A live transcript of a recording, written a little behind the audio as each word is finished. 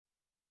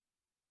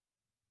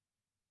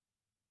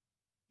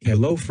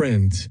Hello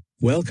friends,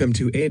 welcome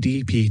to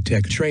ADP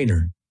Tech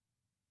Trainer.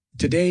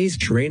 Today's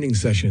training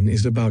session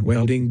is about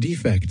welding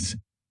defects.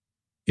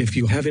 If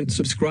you haven't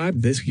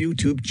subscribed this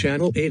YouTube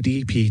channel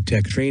ADP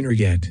Tech Trainer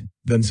yet,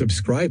 then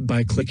subscribe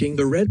by clicking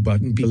the red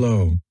button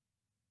below.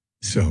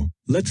 So,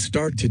 let's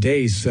start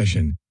today's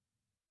session.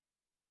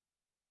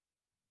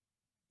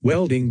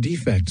 Welding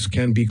defects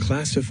can be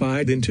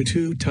classified into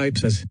two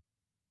types as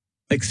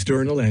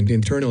external and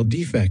internal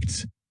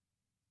defects.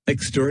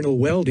 External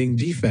welding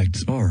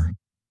defects are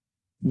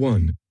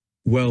 1.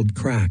 Weld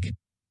crack.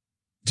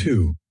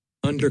 2.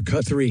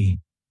 Undercut. 3.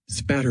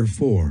 Spatter.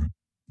 4.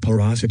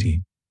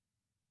 Porosity.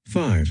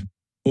 5.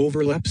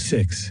 Overlap.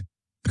 6.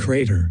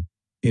 Crater.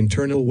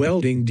 Internal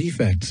welding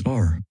defects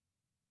are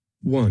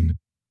 1.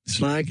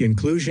 Slag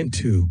inclusion.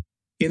 2.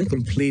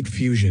 Incomplete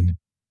fusion.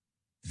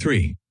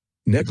 3.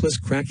 Necklace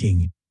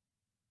cracking.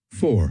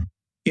 4.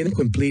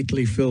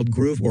 Incompletely filled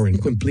groove or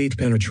incomplete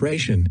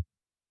penetration.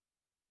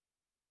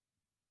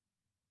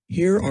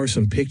 Here are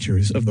some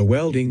pictures of the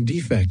welding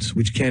defects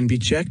which can be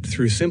checked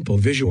through simple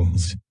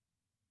visuals.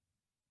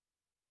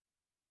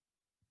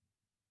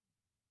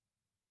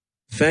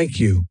 Thank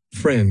you,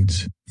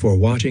 friends, for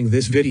watching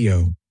this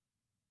video.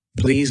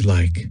 Please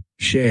like,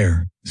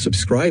 share,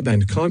 subscribe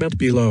and comment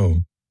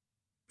below.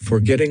 For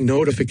getting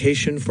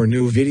notification for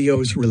new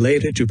videos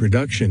related to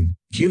production,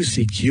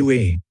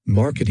 QC/QA,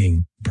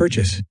 marketing,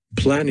 purchase,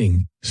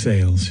 planning,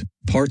 sales,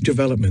 part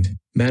development,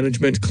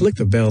 management, click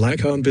the bell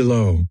icon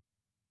below.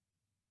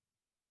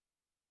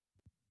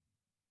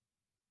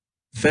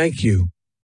 Thank you.